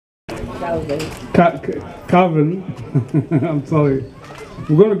Calvin. I'm sorry.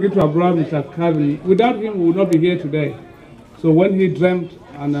 We're going to give to our brother, Mr. Calvin. Without him, we would not be here today. So when he dreamt,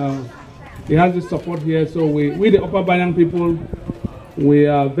 and he has this support here, so we the Upper Banyan people, we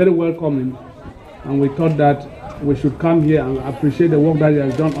are very welcoming, and we thought that we should come here and appreciate the work that he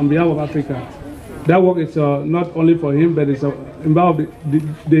has done on behalf of Africa. That work is not only for him, but it's involved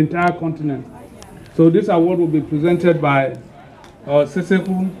the entire continent. So this award will be presented by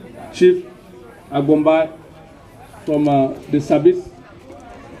Seseku Chief Agomba from the Sabis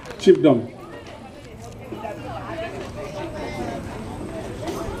Chiefdom.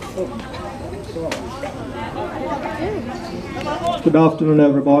 Good afternoon,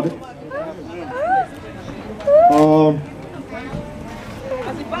 everybody.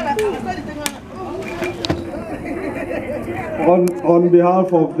 On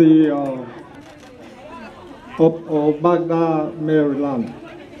behalf of the of Baghdad, Maryland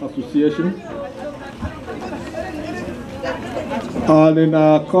Association, and in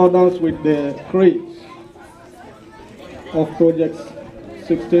accordance with the creeds of Project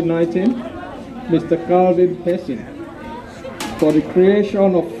 1619, Mr. Calvin Hessing, for the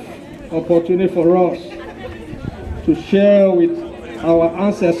creation of opportunity for us to share with our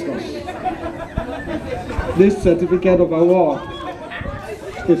ancestors. This certificate of award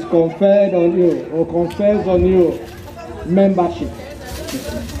is conferred on you, or confers on you, membership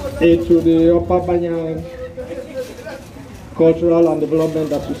into the Upper Banyan Cultural and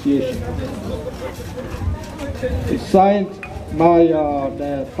Development Association. It's signed by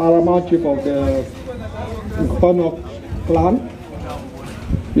the paramount chief of the Nkono clan,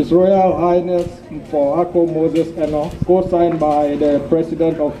 His Royal Highness for Ako Moses Eno, co-signed by the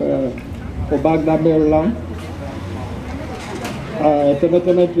President of Baghdad, Maryland,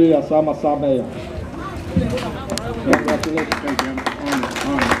 Temetemetri Asama Sameya. Congratulations.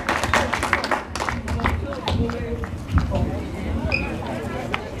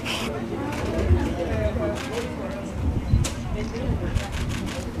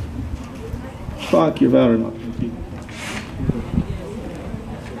 Thank you very much.